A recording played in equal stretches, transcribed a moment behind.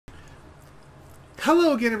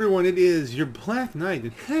Hello again, everyone. It is your Black Knight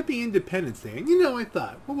and happy Independence Day. And you know, I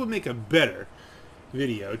thought, what would make a better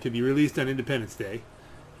video to be released on Independence Day,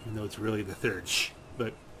 even though it's really the 3rd,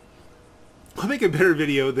 but what would make a better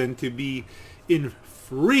video than to be in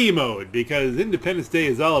free mode, because Independence Day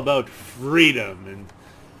is all about freedom, and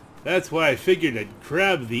that's why I figured I'd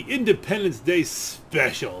grab the Independence Day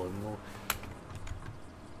special. And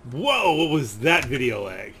whoa, what was that video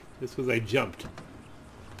lag? This was I jumped.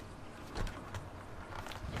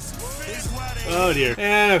 Oh dear.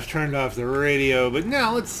 And I've turned off the radio, but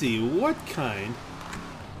now let's see what kind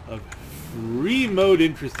of free mode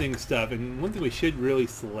interesting stuff. And one thing we should really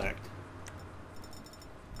select.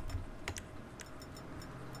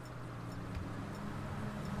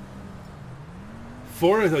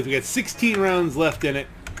 We got 16 rounds left in it.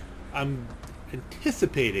 I'm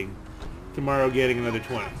anticipating tomorrow getting another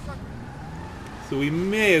 20. So we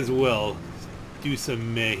may as well do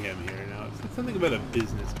some mayhem here. Now, it's something about a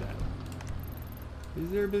business battle. Is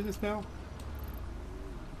there a business battle?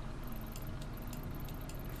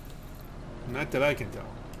 Not that I can tell.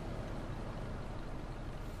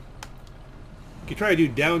 You could try to do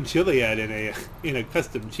down Chilead in a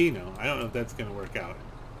custom Chino. I don't know if that's going to work out.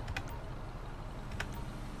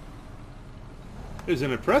 There's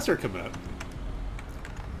an Oppressor coming up.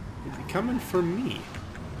 Is he coming for me?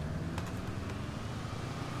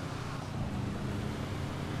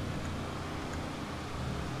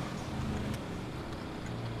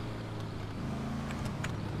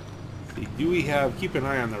 Do we have... keep an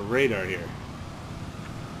eye on the radar here.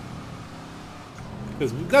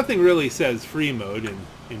 Because nothing really says free mode in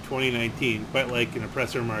 2019 quite like an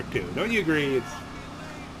Oppressor Mk2. Don't you agree? It's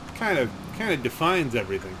kind of defines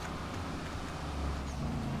everything.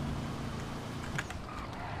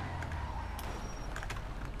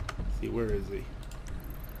 Let's see, where is he?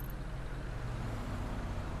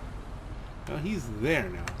 Oh, he's there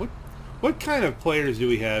now. What kind of players do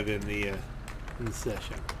we have in the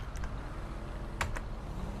session?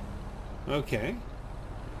 Okay.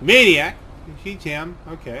 Maniac. She-Tam.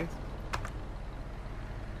 Okay.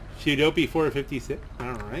 Shudopy 456.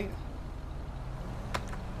 Alright.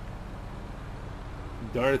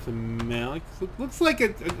 Darth Malik. Looks like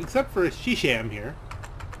it, except for a Shisham here.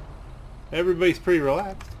 Everybody's pretty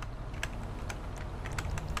relaxed.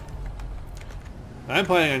 I'm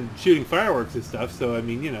planning on shooting fireworks and stuff, so I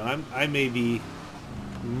mean, you know, I may be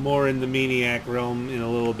more in the Maniac realm in a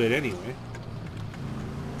little bit anyway.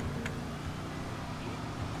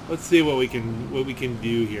 Let's see what we can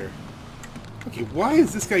do here. Okay, why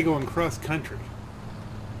is this guy going cross country?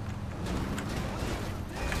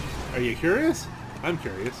 Are you curious? I'm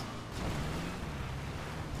curious.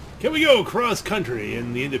 Can we go cross country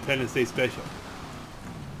in the Independence Day special?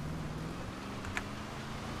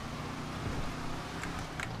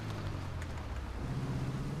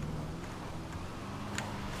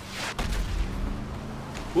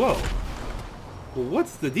 Whoa. Well,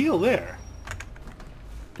 what's the deal there?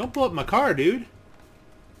 Don't blow up my car, dude.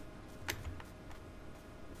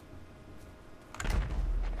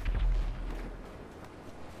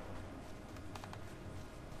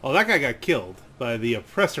 Oh, that guy got killed by the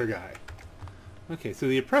Oppressor guy. Okay, so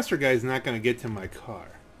the Oppressor guy is not going to get to my car.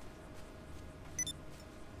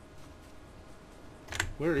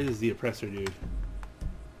 Where is the Oppressor dude?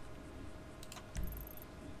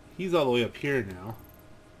 He's all the way up here now.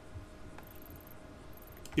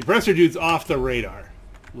 The Oppressor dude's off the radar.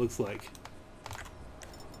 Looks like.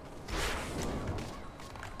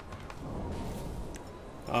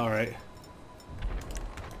 Alright.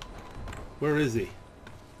 Where is he?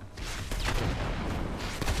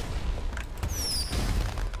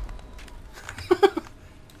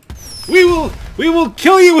 We will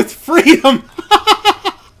kill you with freedom!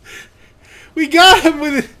 We got him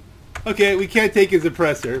with it! Okay, we can't take his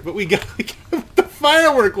Oppressor, but we got the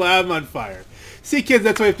Firework Lab on fire. See, kids,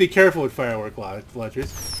 that's why you have to be careful with Firework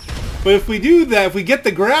Launchers. But if we do that, if we get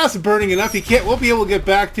the grass burning enough, he won't be able to get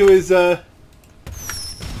back to his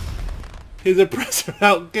Oppressor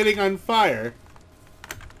out getting on fire.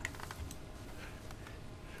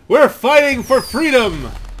 We're fighting for freedom!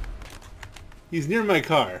 He's near my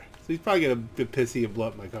car, so he's probably gonna be pissy and blow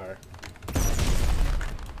up my car.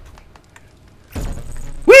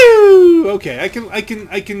 Woo! Okay, I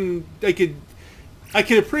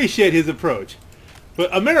can appreciate his approach.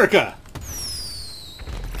 But America!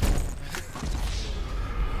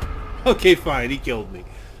 Okay, fine, he killed me.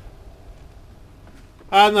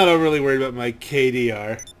 I'm not overly worried about my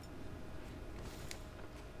KDR.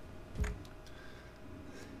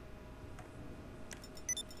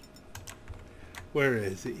 Where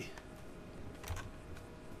is he?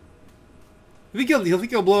 You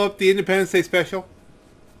think he'll blow up the Independence Day special?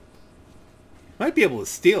 Might be able to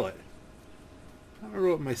steal it. I don't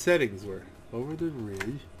remember what my settings were. Over the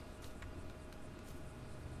ridge.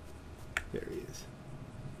 There he is.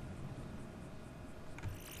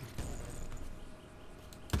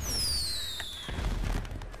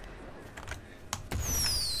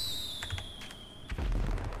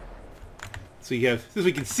 So you have, since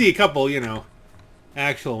we can see a couple, you know,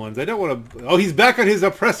 actual ones. I don't want to... Oh, he's back on his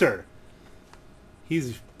oppressor.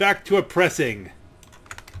 He's back to oppressing.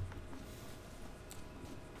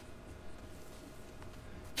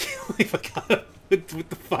 I forgot with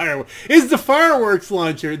the fireworks. Is the fireworks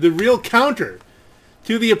launcher the real counter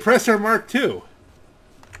to the Oppressor Mk2?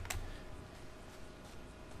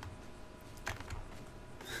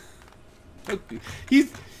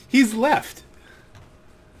 He's left.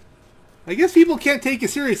 I guess people can't take you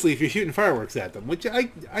seriously if you're shooting fireworks at them, which I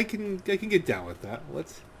can get down with that.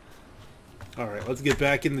 All right, let's get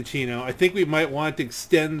back in the Chino. I think we might want to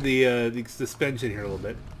extend the suspension here a little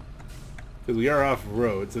bit because we are off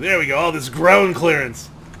road. So there we go. All this ground clearance.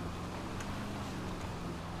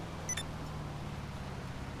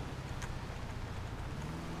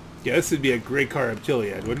 Yeah, this would be a great car up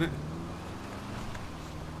Chilead, wouldn't it?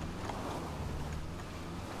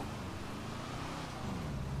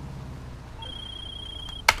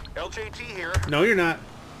 LJT here. No, you're not.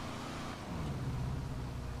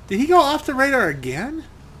 Did he go off the radar again?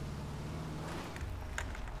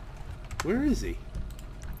 Where is he?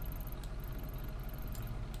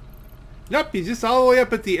 Nope, he's just all the way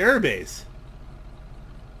up at the airbase.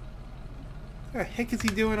 What the heck is he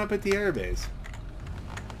doing up at the airbase?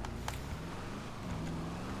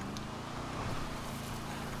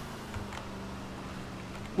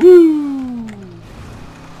 Woo!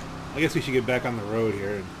 I guess we should get back on the road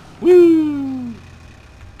here. And woo!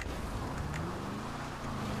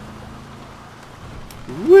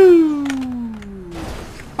 Woo!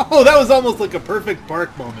 Oh, that was almost like a perfect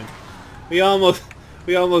park moment. We almost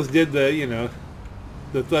did the, you know,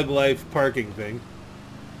 the Thug Life parking thing.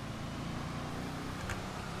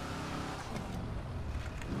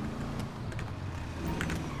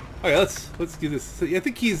 Okay, let's do this. So I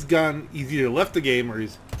think he's gone. He's either left the game or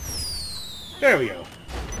he's. There we go.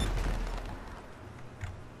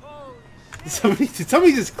 Did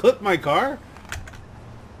somebody just clip my car?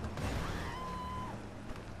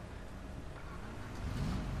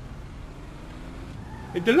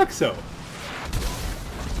 A Deluxo.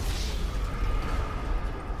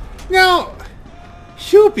 Now,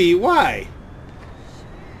 Shoopy, why?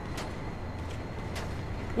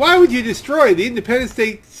 Why would you destroy the Independence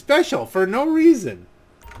Day special for no reason?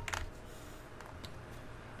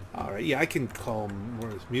 Alright, yeah, I can call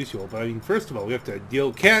Morris Mutual, but I mean, first of all, we have to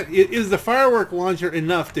deal... Is the Firework Launcher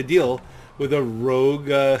enough to deal with a rogue...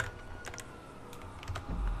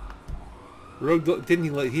 rogue... Didn't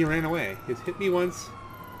he ran away. He's hit me once.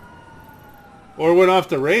 Or went off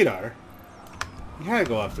the radar. He had to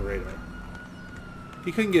go off the radar.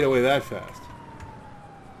 He couldn't get away that fast.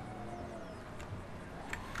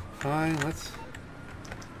 Fine, let's...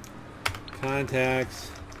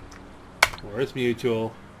 Contacts. Morris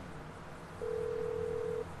Mutual.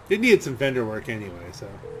 They needed some vendor work anyway, so...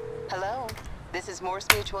 Hello, this is Morse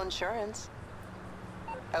Mutual Insurance.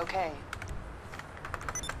 Okay.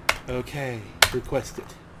 Okay, requested.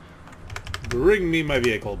 Bring me my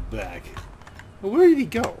vehicle back. Well, where did he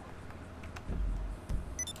go?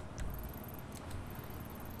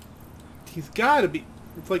 He's gotta be...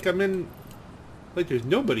 It's like I'm in... Like there's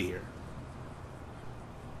nobody here.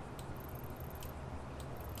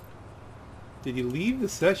 Did he leave the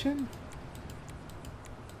session?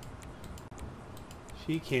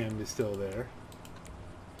 She-cam is still there.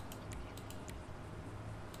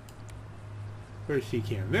 Where's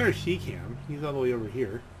She-cam? There's She-cam. He's all the way over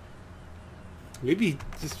here. Maybe he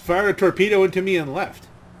just fired a torpedo into me and left.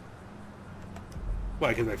 Why?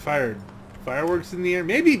 Because I fired fireworks in the air?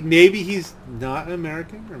 Maybe he's not an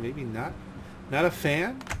American, or maybe not a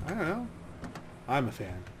fan. I don't know. I'm a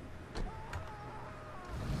fan.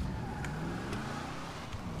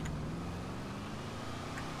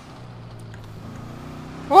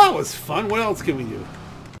 Well, that was fun. What else can we do?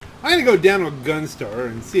 I'm gonna go down to a gun store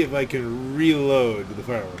and see if I can reload the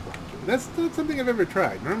firework launcher. That's not something I've ever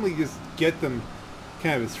tried. Normally, you just get them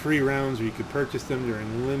kind of as free rounds, or you could purchase them during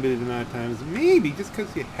a limited amount of times. Maybe just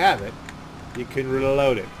because you have it, you can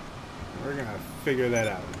reload it. We're gonna figure that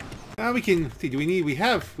out. Now we can see. Do we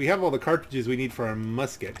have all the cartridges we need for our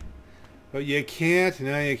musket, but you can't.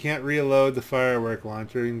 No, you can't reload the firework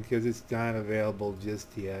launcher because it's not available just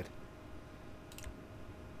yet.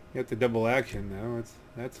 You got the double action now.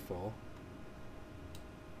 That's full.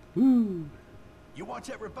 Woo! You watch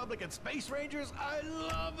that Republic and Space Rangers? I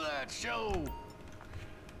love that show.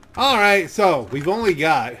 Alright, so we've only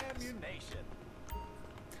got Ammunition.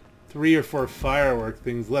 3 or 4 firework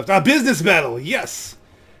things left. Ah, business battle! Yes!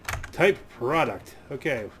 Type product.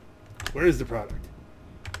 Okay, where is the product?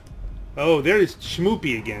 Oh, there's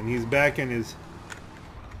Schmoopy again. He's back in his...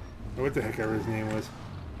 what the heck ever his name was.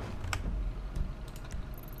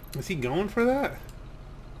 Is he going for that?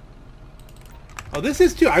 Oh, this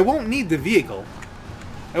is too... I won't need the vehicle.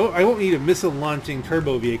 I won't need a missile launching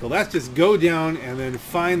turbo vehicle. That's just go down and then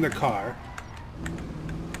find the car.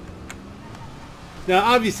 Now,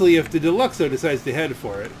 obviously, if the Deluxo decides to head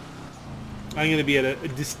for it, I'm going to be at a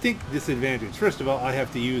distinct disadvantage. First of all, I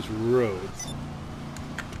have to use roads.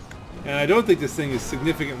 And I don't think this thing is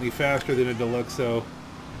significantly faster than a Deluxo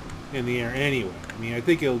in the air anyway. I mean, I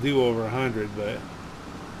think it'll do over 100, but...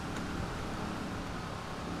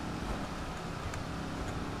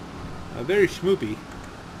 there's Schmoopy.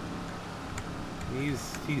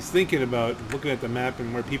 He's thinking about looking at the map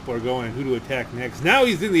and where people are going and who to attack next. Now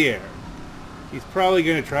he's in the air. He's probably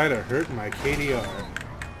going to try to hurt my KDR.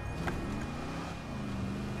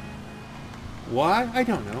 Why? I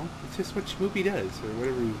don't know. It's just what Schmoopy does, or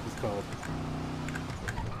whatever he's called.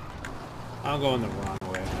 I'm going the wrong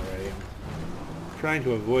way already. I'm trying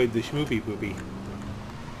to avoid the Schmoopy poopy.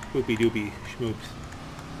 Poopy doopy schmoops.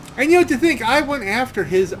 And you know, to think, I went after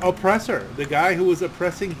his oppressor, the guy who was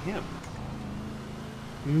oppressing him.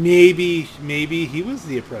 Maybe he was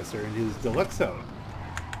the oppressor in his Deluxo.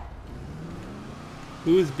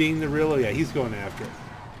 Who is being the real... yeah, he's going after it.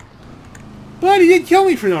 But he did kill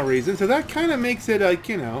me for no reason, so that kind of makes it, like,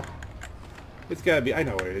 you know... it's gotta be... I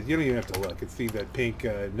know what it is. You don't even have to look. It's that pink...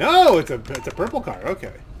 no! It's a purple car.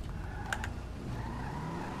 Okay.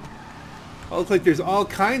 Well, it looks like there's all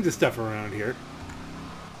kinds of stuff around here.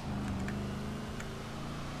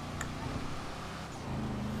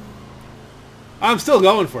 I'm still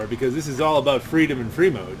going for it because this is all about freedom and free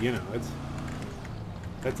mode, you know.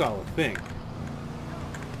 That's all a thing.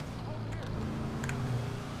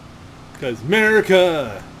 Because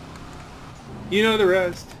America! You know the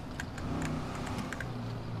rest.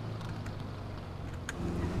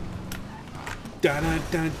 Dun dun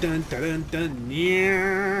dun dun dun dun.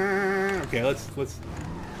 Yeah. Okay, let's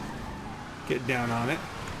get down on it.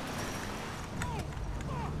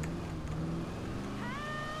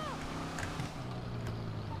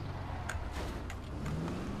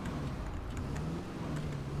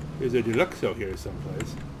 There's a Deluxo here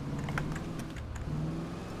someplace.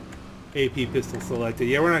 AP pistol selected.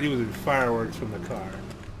 Yeah, we're not using fireworks from the car.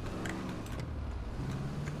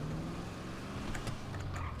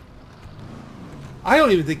 I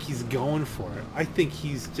don't even think he's going for it. I think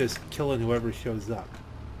he's just killing whoever shows up.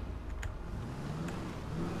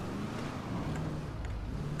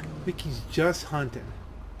 I think he's just hunting.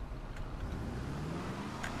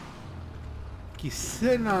 He's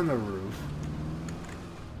sitting on the roof.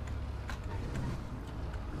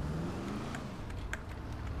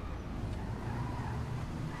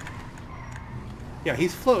 Yeah,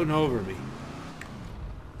 he's floating over me.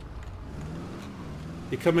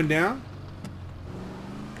 You coming down?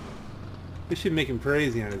 This should make him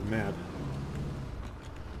crazy on his map.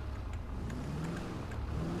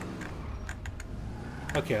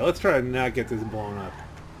 Okay, let's try to not get this blown up.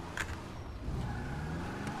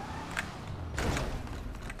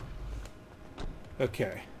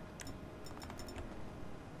 Okay.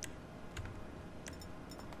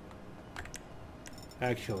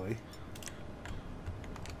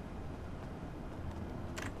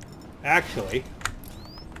 Actually,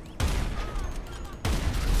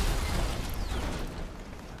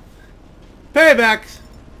 paybacks!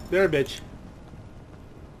 There, bitch.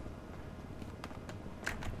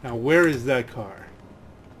 Now, where is that car?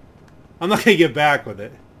 I'm not gonna get back with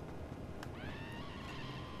it.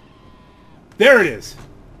 There it is!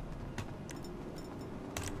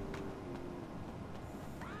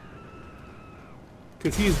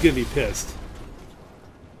 Because he's gonna be pissed.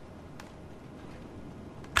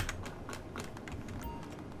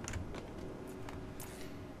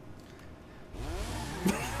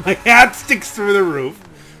 My hat sticks through the roof.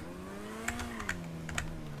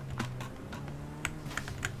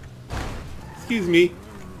 Excuse me.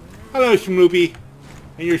 Hello, Schmoopy.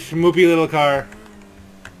 And your Schmoopy little car.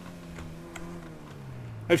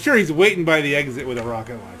 I'm sure he's waiting by the exit with a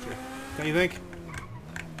rocket launcher. Don't you think?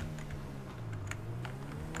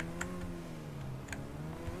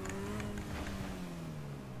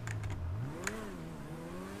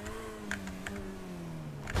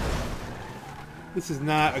 This is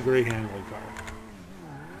not a great handling car.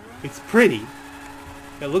 It's pretty.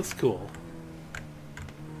 It looks cool.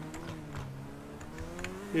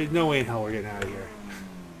 There's no way in hell we're getting out of here.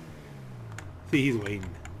 See, he's waiting.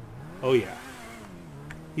 Oh yeah.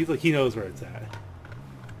 He's like, he knows where it's at.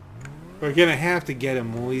 We're gonna have to get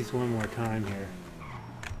him at least one more time here.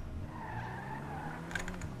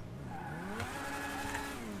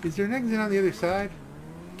 Is there an exit on the other side?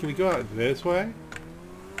 Can we go out this way?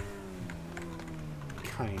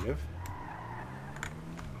 Kind of.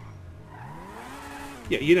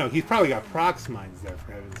 Yeah, you know, he's probably got prox mines there,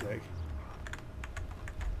 for heaven's sake.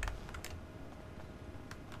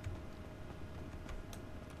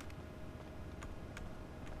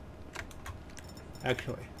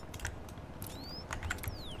 Actually.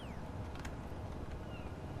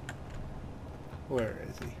 Where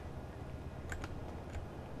is he?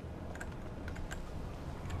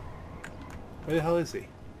 Where the hell is he?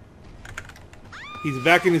 He's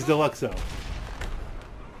back in his Deluxo.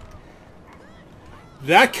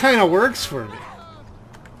 That kind of works for me.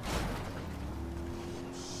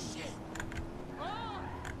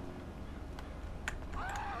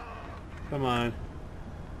 Come on.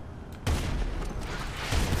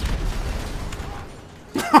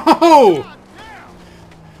 Oh!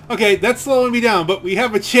 Okay, that's slowing me down, but we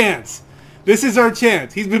have a chance. This is our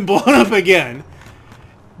chance. He's been blown up again.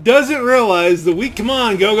 Doesn't realize that we... Come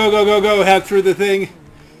on, go, go, go, go, go. Hack through the thing.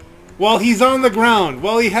 While he's on the ground.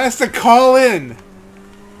 While he has to call in.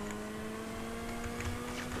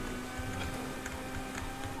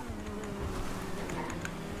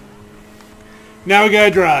 Now we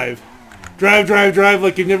gotta drive. Drive, drive, drive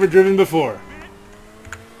like you've never driven before.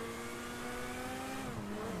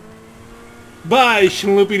 Bye,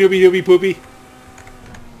 shloopy doopy doopy poopy.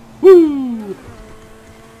 Woo!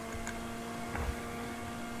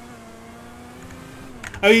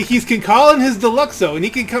 I mean, he can call in his Deluxo and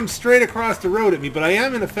he can come straight across the road at me, but I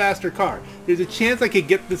am in a faster car. There's a chance I could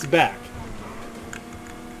get this back.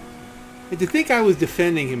 And to think I was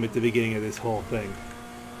defending him at the beginning of this whole thing.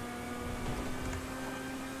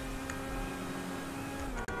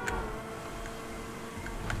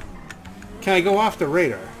 Can I go off the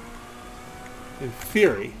radar? In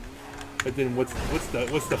theory, but then what's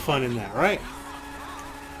the fun in that, right?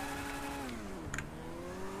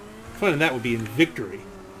 Fun in that would be in victory.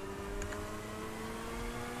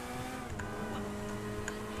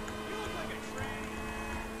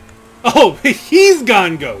 Oh, he's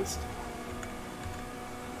gone ghost.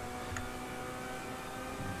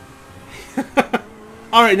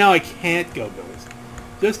 All right, now I can't go ghost.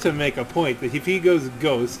 Just to make a point that if he goes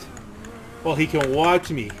ghost, well, he can watch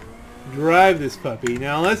me drive this puppy.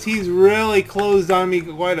 Now, unless he's really closed on me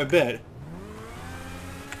quite a bit.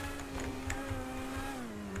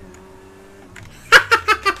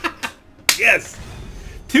 Yes!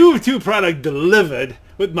 2 of 2 product delivered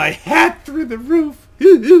with my hat through the roof.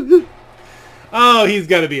 Oh, he's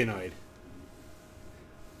got to be annoyed.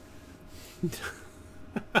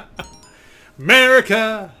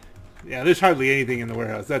 America! Yeah, there's hardly anything in the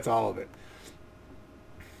warehouse. That's all of it.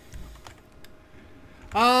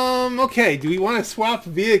 Okay, do we want to swap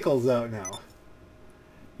vehicles out now?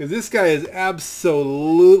 Because this guy is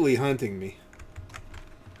absolutely hunting me.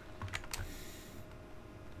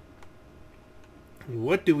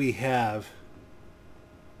 What do we have?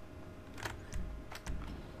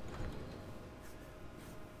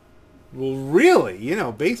 Well, really, you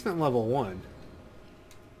know, basement level 1.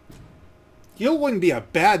 Giggle wouldn't be a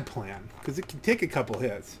bad plan, because it can take a couple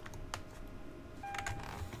hits.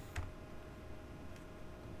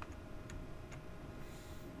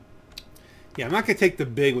 Yeah, I'm not going to take the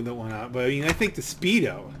big one out, but I mean, I think the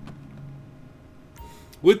Speedo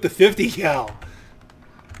with the 50 cal.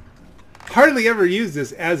 Hardly ever use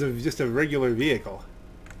this as of just a regular vehicle.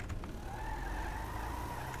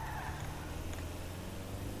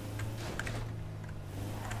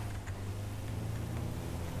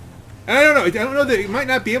 And I don't know that it might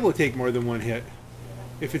not be able to take more than one hit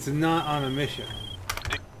if it's not on a mission.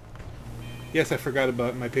 Yes, I forgot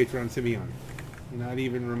about my Patreon Simeon. Not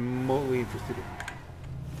even remotely interested in.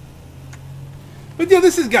 But yeah,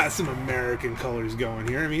 this has got some American colors going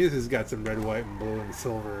here. I mean, this has got some red, white, and blue, and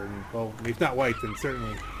silver, and, well, if not white, then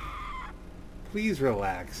certainly. Please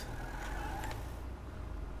relax.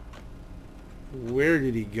 Where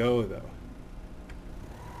did he go, though?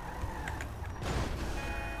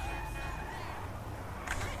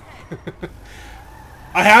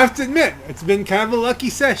 I have to admit, it's been kind of a lucky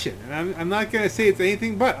session. And I'm not going to say it's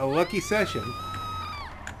anything but a lucky session.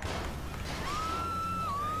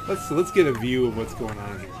 Let's get a view of what's going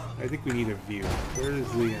on here. I think we need a view. Where's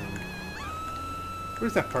the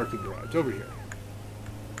where's that parking garage? Over here.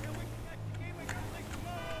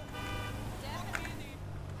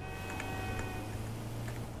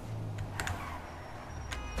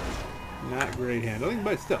 Not great handling,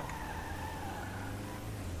 but still.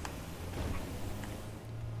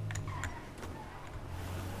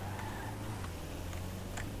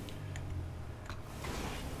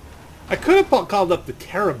 I could have called up the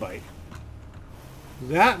terabyte.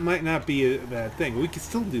 That might not be a bad thing. We could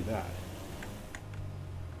still do that.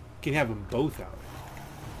 We can have them both out.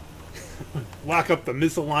 Lock up the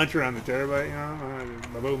missile launcher on the terabyte, you know?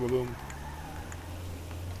 Ba-boom, ba-boom.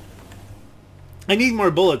 I need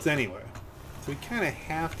more bullets anyway. So we kind of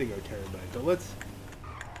have to go terabyte. But let's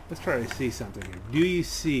try to see something here. Do you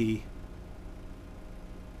see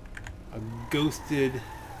a ghosted...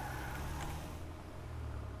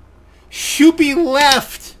 Shoopy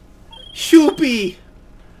left! Shoopy!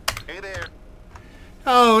 Hey there.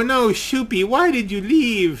 Oh no, Shoopy, why did you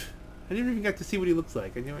leave? I never even got to see what he looks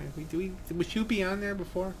like. Was Shoopy on there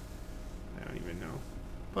before? I don't even know.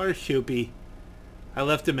 Poor Shoopy. I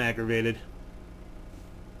left him aggravated.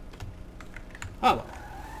 Oh well.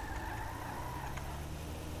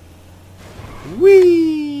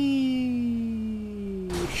 Whee!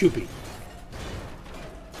 Shoopy.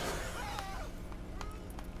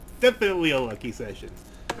 Definitely a lucky session.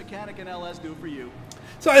 Mechanic and LS do for you.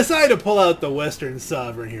 So I decided to pull out the Western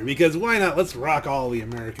Sovereign here because why not? Let's rock all the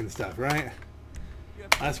American stuff, right?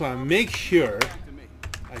 I just want to make sure.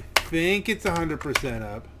 I think it's 100%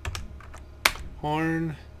 up.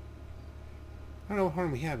 Horn. I don't know what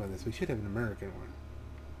horn we have on this. We should have an American one.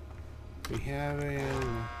 We have a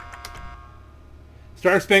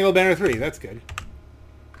Star Spangled Banner 3. That's good.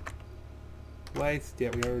 Lights.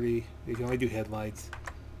 Yeah, we can only do headlights.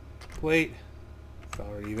 Plate. It's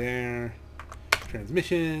already there.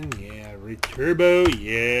 Transmission, yeah. Turbo,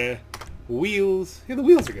 yeah. Wheels. Yeah, the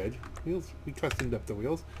wheels are good. Wheels, we customed up the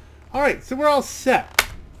wheels. Alright, so we're all set.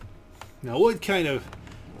 Now one of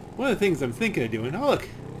the things I'm thinking of doing, oh look,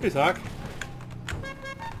 here's Hawk.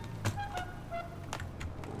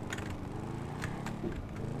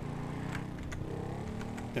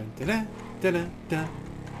 Dun dun dun dun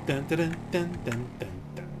dun dun dun dun dun dun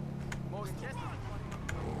dun.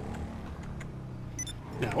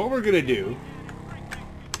 Now what we're gonna do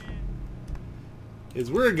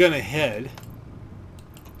is we're gonna head,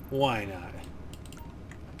 why not?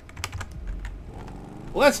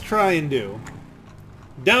 Let's try and do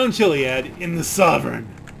down Chilead in the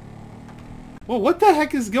Sovereign. Well, what the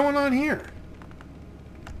heck is going on here?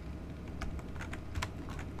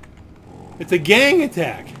 It's a gang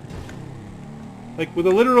attack. Like with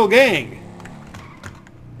a literal gang.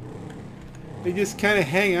 They just kind of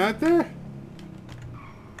hang out there?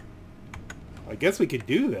 I guess we could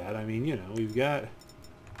do that. I mean, you know, we've got...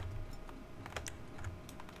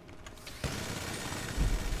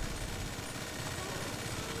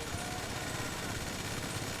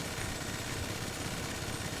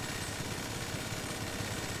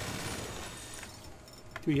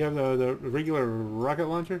 Do we have the regular rocket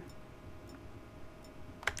launcher?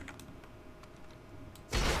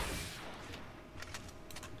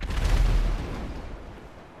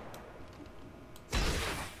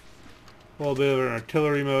 A little bit of an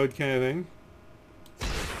artillery mode kind of thing.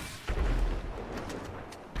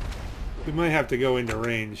 We might have to go into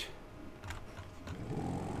range.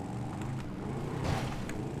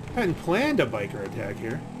 I hadn't planned a biker attack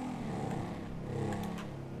here.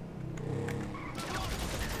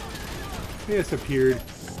 They just appeared.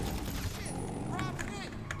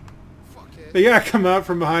 They gotta come out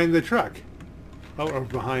from behind the truck. Oh, or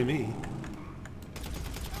behind me.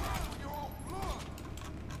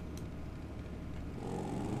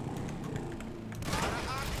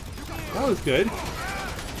 That was good.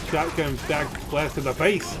 Shotgun back blast in the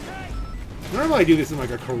face. Normally I do this in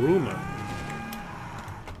like a Kuruma.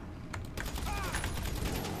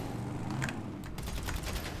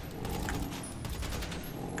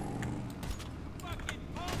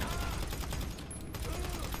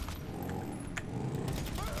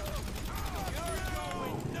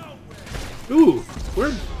 Ooh,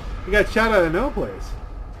 we got shot out of no place.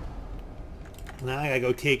 Now I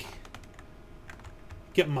gotta go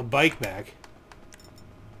get my bike back.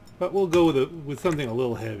 But we'll go with something a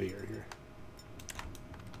little heavier here.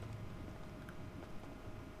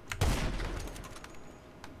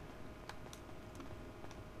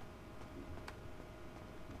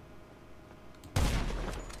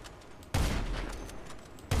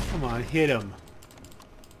 Come on, hit him.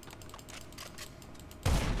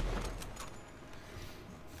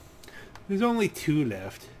 There's only 2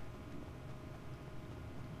 left.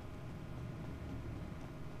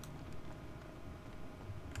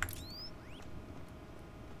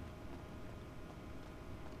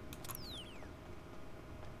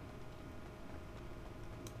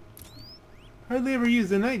 Hardly ever use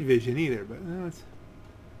the night vision either, but no,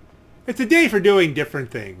 it's a day for doing different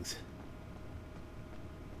things.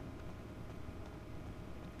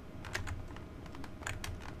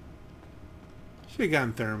 Should have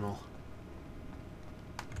gone thermal.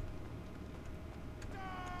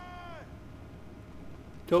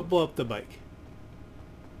 Don't blow up the bike.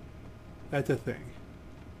 That's a thing.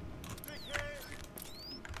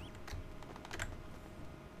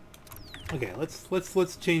 Okay,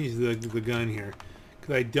 let's change the gun here,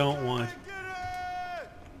 because I don't want.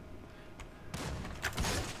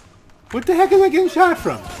 What the heck is I getting shot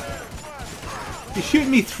from? He's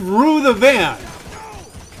shooting me through the van.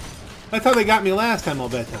 That's how they got me last time, I'll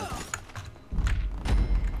bet them.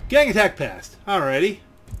 Gang attack passed. Alrighty.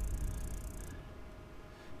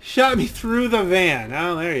 Shot me through the van.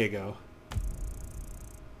 Oh, there you go.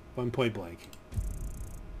 One point blank.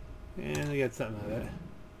 And we got something out of that.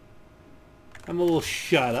 I'm a little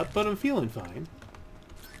shot up, but I'm feeling fine.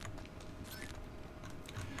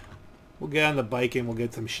 We'll get on the bike and we'll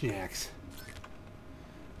get some snacks.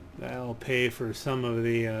 That'll pay for some of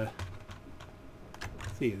the, let's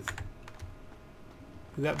see, is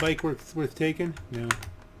that bike worth taking? No. I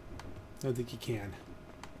don't think you can.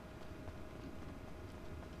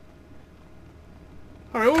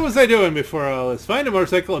 Alright, what was I doing before all this? Find a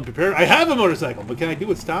motorcycle and prepare. I have a motorcycle, but can I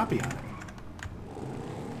do a stoppie on it?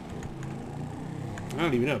 I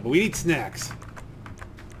don't even know, but we need snacks.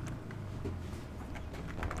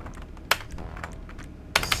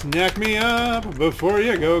 Snack me up before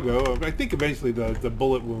you go. I think eventually the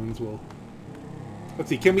bullet wounds will... Let's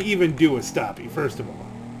see, can we even do a stoppie, first of all?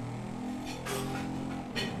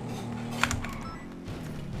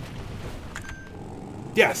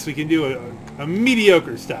 Yes, we can do a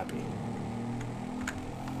mediocre stoppie.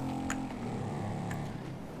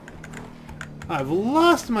 I've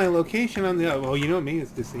lost my location on the... Well, you know me,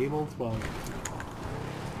 it's disabled. Well,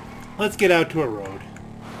 let's get out to a road.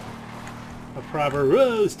 A proper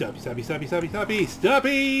road. Stoppity.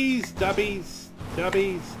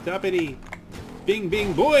 Bing,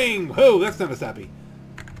 bing, boing. Oh, that's not a stoppie.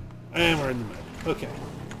 And we're in the mud. Okay.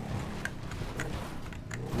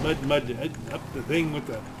 Mud, up the thing with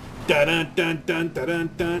the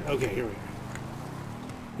dun-dun-dun-dun-dun-dun. Okay, here we go.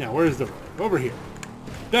 Now, where's the road? Over here.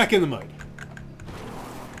 Back in the mud.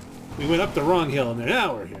 We went up the wrong hill, and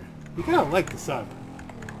now we're here. You kind of like the Sovereign.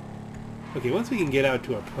 Okay, once we can get out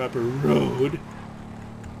to a proper road,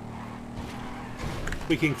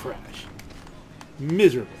 we can crash.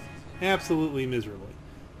 Miserably. Absolutely miserably.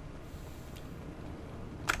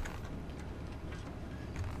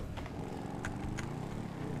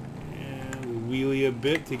 And wheelie a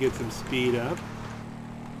bit to get some speed up.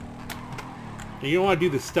 And you don't want to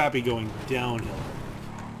do the stoppie going downhill.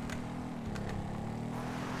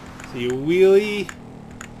 So you wheelie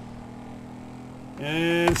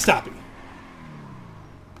and stoppie.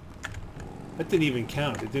 That didn't even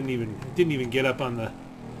count. It didn't even get up on the...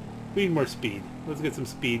 We need more speed. Let's get some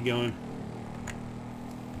speed going.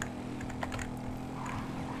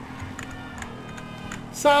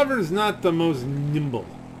 Sovereign's not the most nimble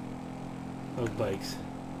of bikes.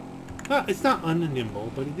 It's not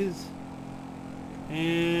un-nimble, but it is.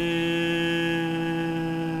 And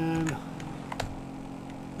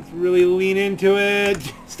let's really lean into it.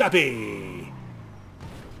 Stoppie.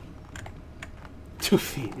 2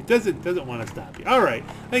 feet. It doesn't want to stop you. All right.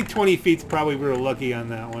 I think 20 feet's probably we were lucky on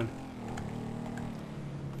that one.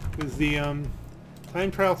 Is the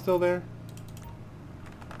time trial still there?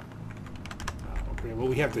 Oh, okay. Well,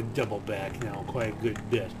 we have to double back now quite a good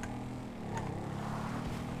bit.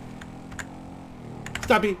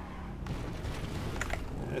 Stoppie.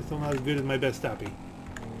 That's still not as good as my best stoppie.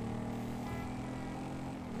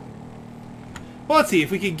 Well, let's see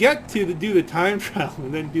if we could get to do the time trial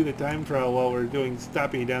and then do the time trial while we're doing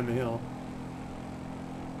stopping down the hill.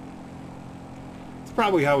 It's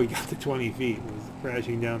probably how we got to 20 feet, was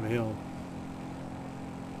crashing down the hill.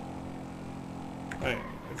 Alright,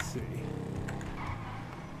 let's see.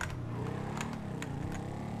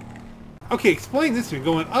 Okay, explain this to me.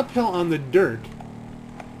 Going uphill on the dirt,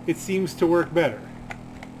 it seems to work better.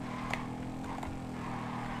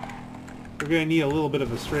 We're going to need a little bit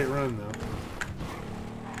of a straight run, though.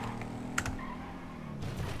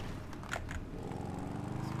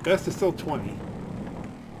 Best is still 20.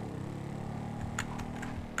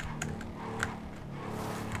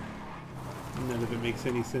 None of it makes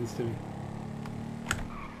any sense to me.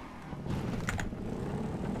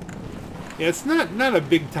 Yeah, it's not a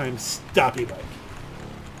big time stoppie bike.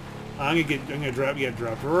 I'm gonna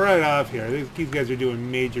drop right off here. These guys are doing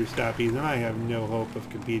major stoppies, and I have no hope of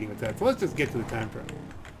competing with that. So let's just get to the time trial.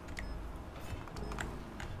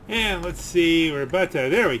 And let's see, we're about to,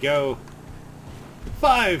 there we go.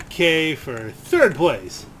 5K for third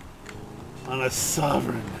place on a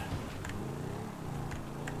Sovereign.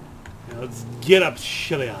 Now let's get up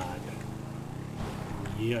Chilead.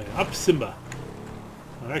 Yeah, up Simba.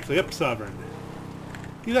 Or actually up Sovereign.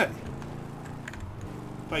 See that?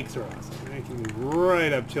 Bikes are awesome. I can move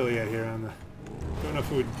right up Chilead here on the... Don't know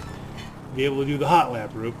if we would be able to do the hot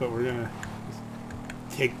lap route, but we're gonna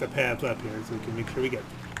just take the path up here so we can make sure we get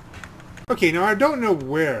there. Okay, now I don't know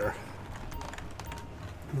where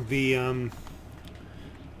the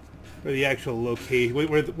actual location,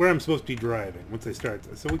 where I'm supposed to be driving once I start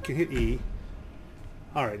this. So we can hit E.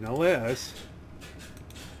 All right, now let's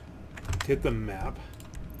hit the map.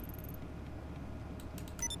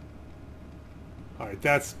 All right,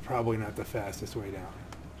 that's probably not the fastest way down.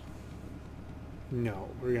 No,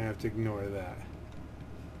 we're gonna have to ignore that.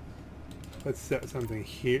 Let's set something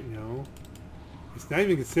here. No, it's not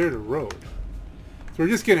even considered a road. So we're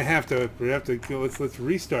just gonna have to. We have to go. Let's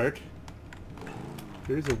restart.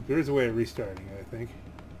 There's a way of restarting it, I think.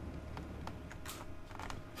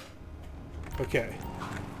 Okay.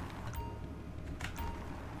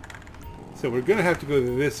 So we're gonna have to go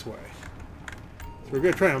this way. So we're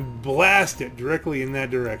gonna try and blast it directly in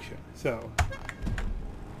that direction. So.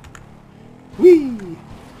 Whee!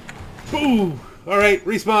 Boom! Alright,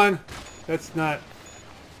 respawn. That's not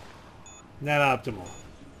optimal.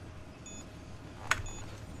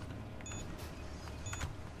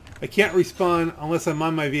 I can't respawn unless I'm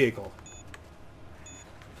on my vehicle.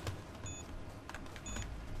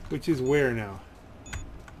 Which is where now?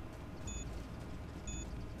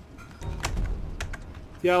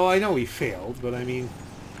 Yeah, well, I know we failed, but I mean...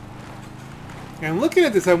 And looking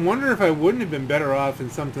at this, I wonder if I wouldn't have been better off in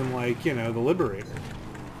something like, you know, the Liberator.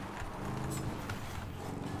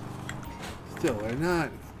 Still, they're not...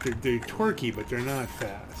 They're torquey, but they're not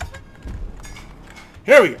fast.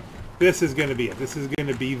 Here we go. This is going to be it. This is going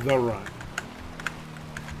to be the run.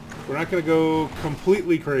 We're not going to go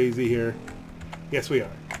completely crazy here. Yes, we are.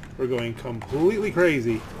 We're going completely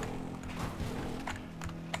crazy.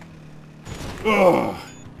 Ugh.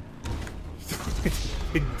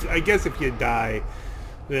 I guess if you die,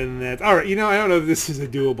 then that's... Alright, you know, I don't know if this is a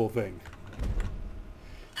doable thing.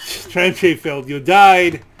 Try and shape failed. You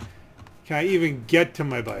died. Can I even get to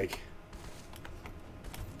my bike?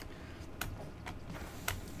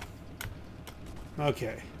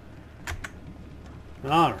 Okay.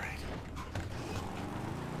 Alright.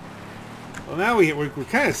 Well, now we're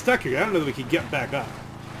kind of stuck here. I don't know that we can get back up.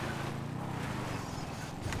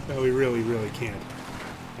 No, we really can't.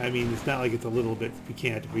 I mean, it's not like it's a little bit. We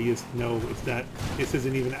can't. We just know it's not. This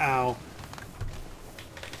isn't even ow.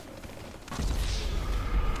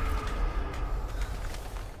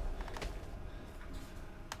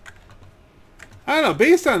 I don't know.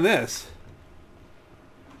 Based on this,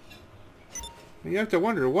 you have to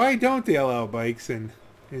wonder, why don't they allow bikes in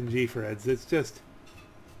G-Freds? It's just...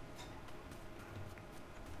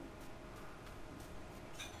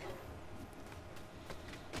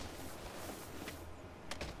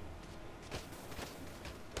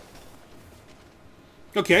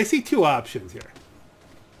 Okay, I see two options here.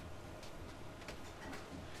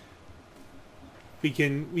 We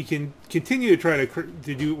can continue to try to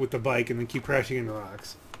do it with the bike and then keep crashing into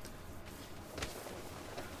rocks.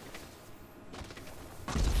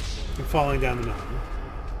 And falling down the mountain.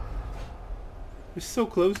 We're so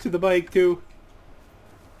close to the bike too.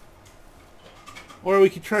 Or we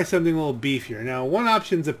could try something a little beefier. Now, one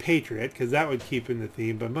option's a Patriot, because that would keep in the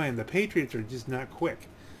theme, but man, the Patriots are just not quick.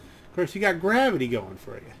 Of course, you got gravity going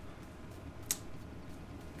for you.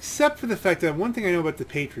 Except for the fact that one thing I know about the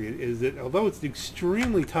Patriot is that although it's an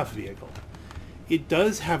extremely tough vehicle, it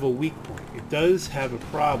does have a weak point. It does have a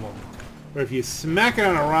problem where if you smack it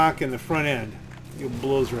on a rock in the front end, it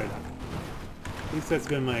blows right up. At least that's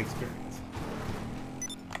been my experience.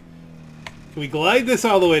 Can we glide this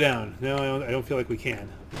all the way down? No, I don't feel like we can.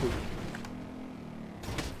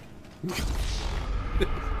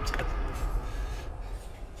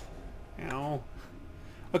 Ow.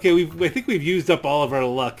 Okay, I think we've used up all of our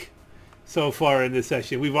luck so far in this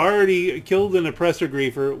session. We've already killed an Oppressor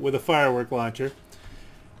Griefer with a Firework Launcher.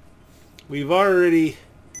 We've already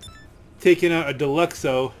taken out a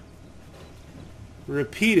Deluxo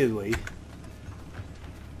repeatedly.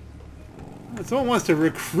 Someone wants to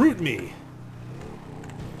recruit me.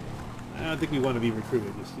 I don't think we want to be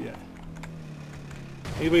recruited just yet.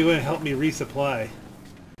 Anybody want to help me resupply?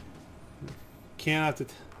 Cannot.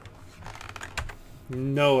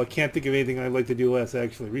 No, I can't think of anything I'd like to do less,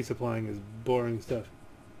 actually. Resupplying is boring stuff.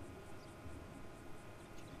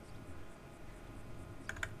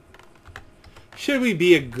 Should we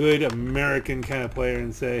be a good American kind of player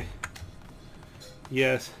and say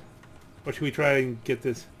yes? Or should we try and get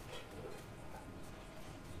this?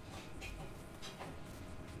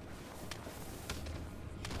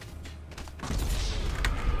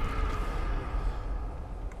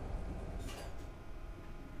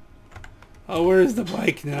 Oh, where's the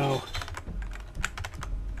bike now?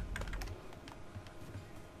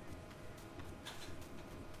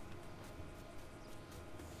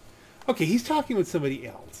 Okay, he's talking with somebody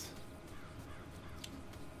else.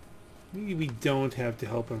 Maybe we don't have to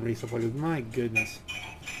help him resupply. My goodness.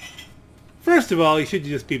 First of all, he should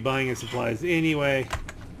just be buying his supplies anyway.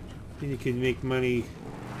 Then you can make money.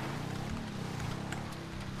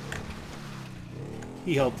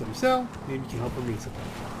 He helped himself. Maybe you can help him resupply.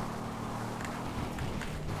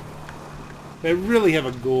 I really have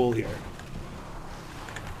a goal here.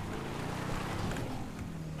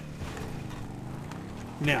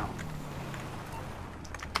 Now.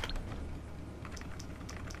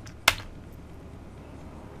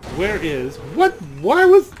 Where is... What? Why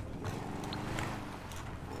was...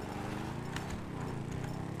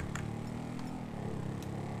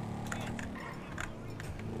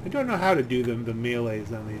 I don't know how to do the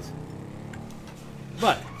melees on these.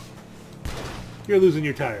 But you're losing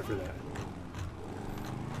your tire for that.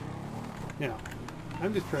 Now,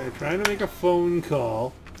 I'm just trying to make a phone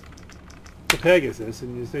call to Pegasus,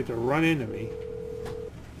 and you just have to run into me.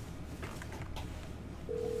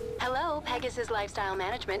 Hello, Pegasus Lifestyle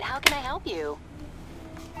Management. How can I help you?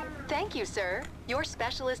 Thank you, sir. Your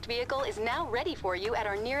specialist vehicle is now ready for you at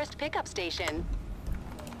our nearest pickup station.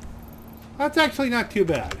 That's actually not too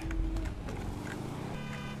bad.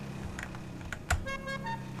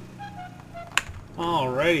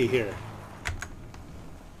 Alrighty here.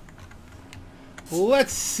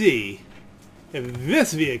 Let's see if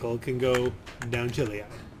this vehicle can go down Chilead.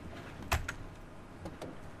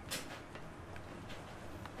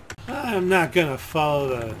 I'm not going to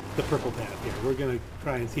follow the purple path here. We're going to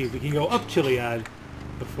try and see if we can go up Chilead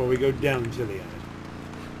before we go down Chilead.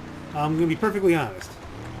 I'm going to be perfectly honest.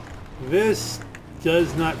 This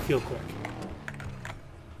does not feel quick.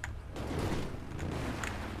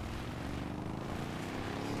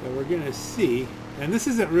 So we're going to see, and this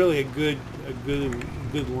isn't really a good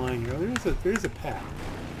line here. There's a path,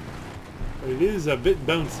 but it is a bit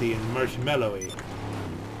bouncy and marshmallowy.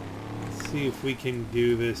 Let's see if we can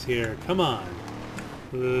do this here. Come on,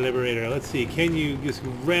 Liberator. Let's see. Can you just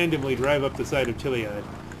randomly drive up the side of Chilead,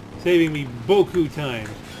 saving me beaucoup time?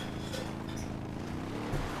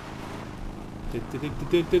 Oh,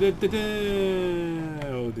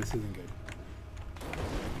 this isn't good.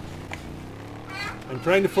 I'm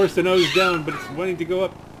trying to force the nose down, but it's wanting to go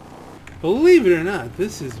up. Believe it or not,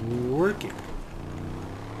 this is working.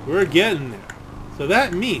 We're getting there. So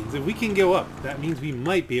that means if we can go up, that means we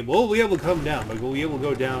might be able... We'll be able to come down, but we'll be able to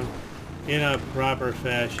go down in a proper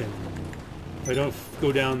fashion. If I don't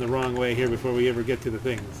go down the wrong way here before we ever get to the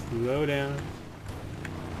things. Slow down.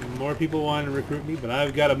 More people want to recruit me, but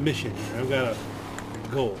I've got a mission here. I've got a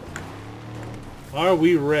goal. Are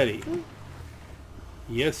we ready?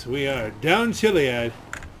 Yes, we are. Down Chilead.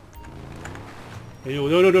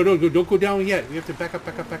 No, don't go down yet. We have to back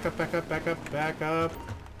up.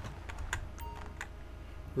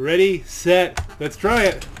 Ready, set, let's try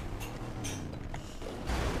it.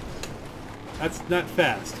 That's not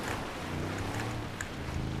fast.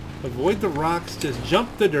 Avoid the rocks, just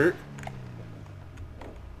jump the dirt.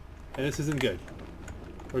 And this isn't good.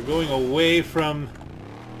 We're going away from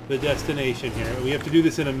the destination here. We have to do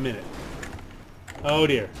this in a minute. Oh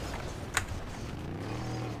dear.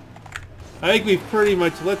 I think we've pretty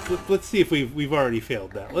much... Let's see if we've already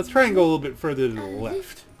failed that. Let's try and go a little bit further to the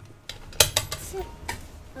left.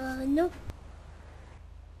 No.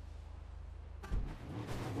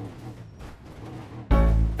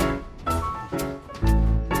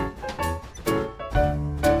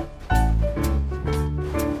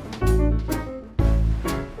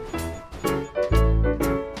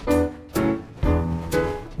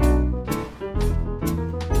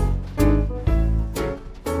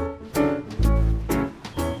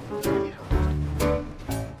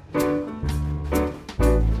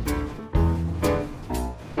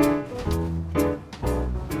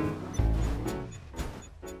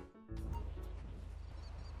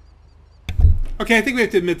 Okay, I think we have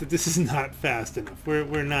to admit that this is not fast enough.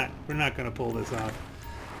 We're not going to pull this off.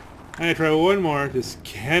 I'm going to try one more. Just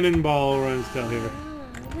cannonball run style here.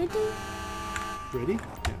 Ready?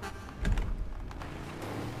 Yeah.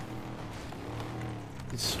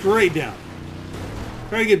 Straight down.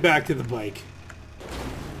 Try to get back to the bike.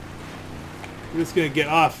 We're just going to get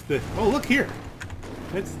off the... Oh, look here.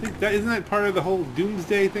 That isn't that part of the whole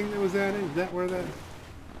Doomsday thing that was added? Is that where that?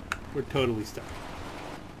 We're totally stuck.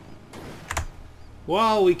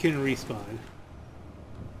 Well, we can respawn.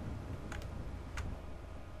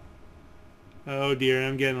 Oh dear,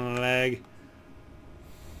 I'm getting a lag.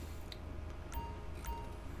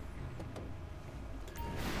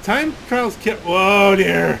 Time trials can't... Whoa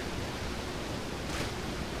dear!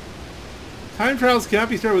 Time trials cannot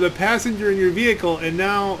be started with a passenger in your vehicle, and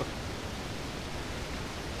now...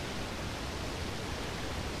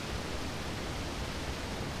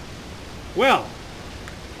 Well,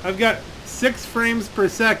 I've got 6 frames per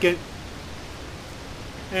second,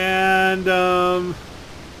 and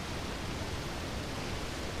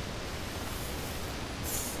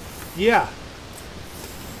yeah.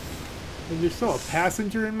 Is there still a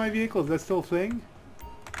passenger in my vehicle? Is that still a thing?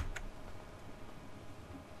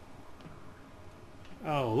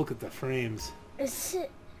 Oh, look at the frames. It says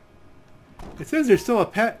there's still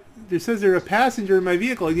a It says there's a passenger in my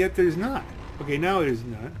vehicle, and yet there's not. Okay, now there's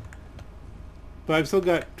not. But I've still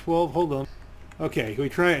got 12. Hold on. Okay, can we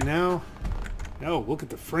try it now? No, look at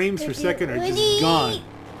the frames per second are just gone.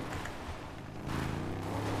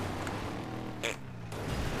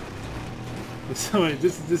 So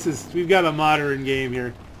this is we've got a modern game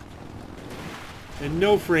here, and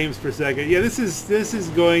no frames per second. Yeah, this is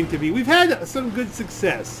going to be. We've had some good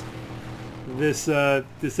success this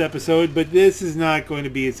episode, but this is not going to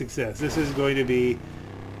be a success. This is going to be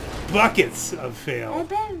buckets of fail.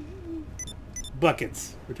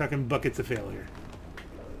 Buckets. We're talking buckets of fail here.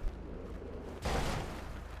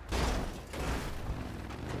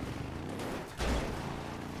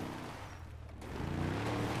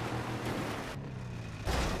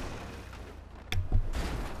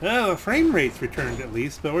 Oh, the frame rate's returned at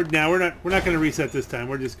least, but we're not going to reset this time.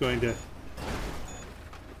 We're just going to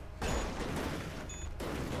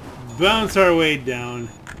bounce our way down.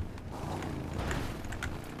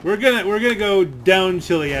 We're gonna go down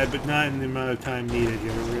Chilead, but not in the amount of time needed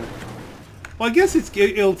here. Well, I guess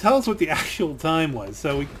it'll tell us what the actual time was,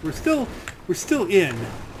 so we're still in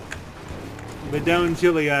the down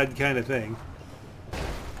Chilead kind of thing.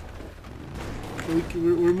 So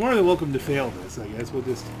we're more than welcome to fail this, I guess. We'll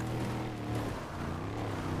just...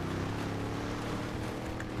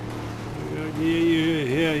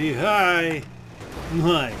 Hi!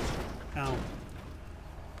 Hi! Ow.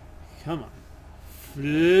 Come on.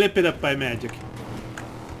 Flip it up by magic.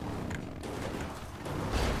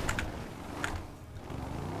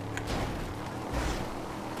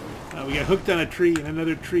 We got hooked on a tree, and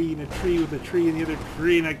another tree, and a tree with a tree, and the other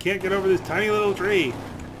tree, and I can't get over this tiny little tree.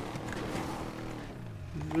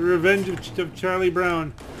 The revenge of Charlie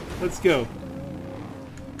Brown. Let's go.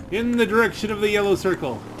 In the direction of the yellow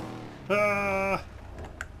circle.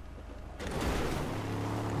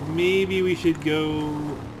 Maybe we should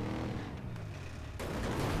go...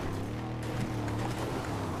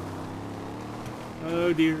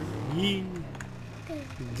 Oh dear. Yee.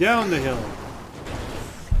 Down the hill.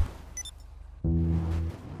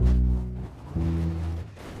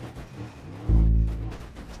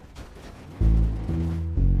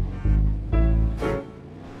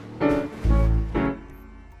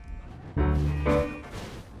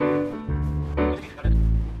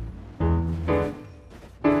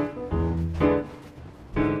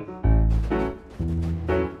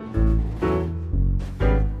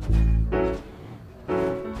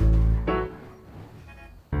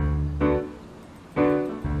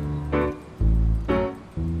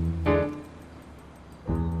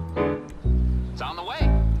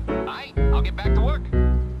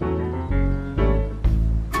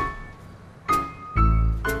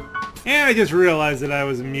 And I just realized that I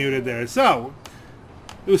was muted there. So,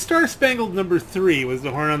 it was Star Spangled number 3 was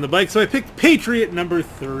the horn on the bike, so I picked Patriot number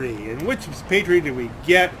 3. And which Patriot did we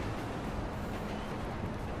get?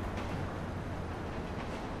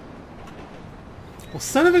 Well,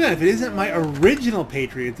 son of a gun, if it isn't my original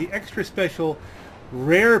Patriot, the extra special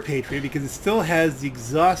rare Patriot, because it still has the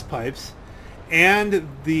exhaust pipes and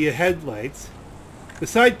the headlights. The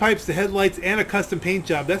side pipes, the headlights, and a custom paint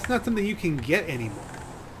job. That's not something you can get anymore.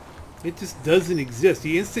 It just doesn't exist.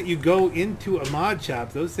 The instant you go into a mod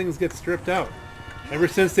shop, those things get stripped out. Ever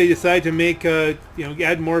since they decided to make,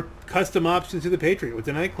 add more custom options to the Patriot with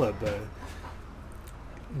the nightclub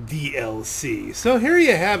DLC. So here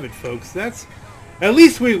you have it, folks. That's at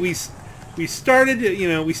least we started.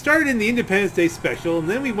 We started in the Independence Day special, and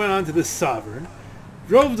then we went on to the Sovereign,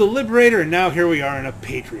 drove the Liberator, and now here we are in a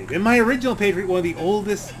Patriot. And my original Patriot, one of the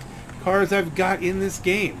oldest cars I've got in this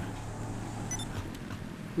game.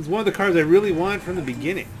 It was one of the cars I really wanted from the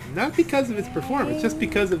beginning. Not because of its performance, just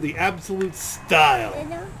because of the absolute style.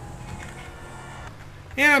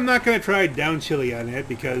 And I'm not going to try down chili on it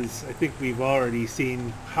because I think we've already seen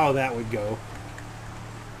how that would go.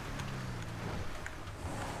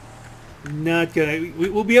 Not gonna.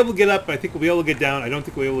 We'll be able to get up. I think we'll be able to get down. I don't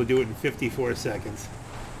think we'll be able to do it in 54 seconds.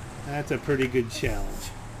 That's a pretty good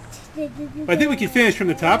challenge. But I think we can finish from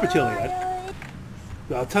the top of Chilead.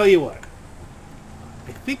 But I'll tell you what.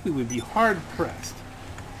 I think we would be hard pressed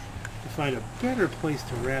to find a better place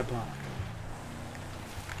to wrap up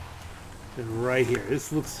than right here.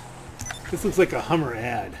 This looks like a Hummer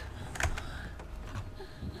ad.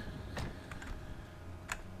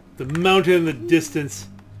 The mountain in the distance.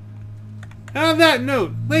 And on that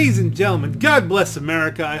note, ladies and gentlemen, God bless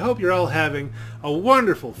America. I hope you're all having a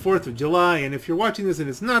wonderful 4th of July. And if you're watching this and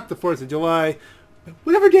it's not the 4th of July,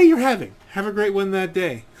 whatever day you're having, have a great one that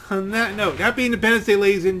day. On that note, happy Independence Day,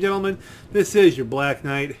 ladies and gentlemen. This is your Black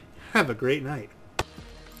Knight. Have a great night.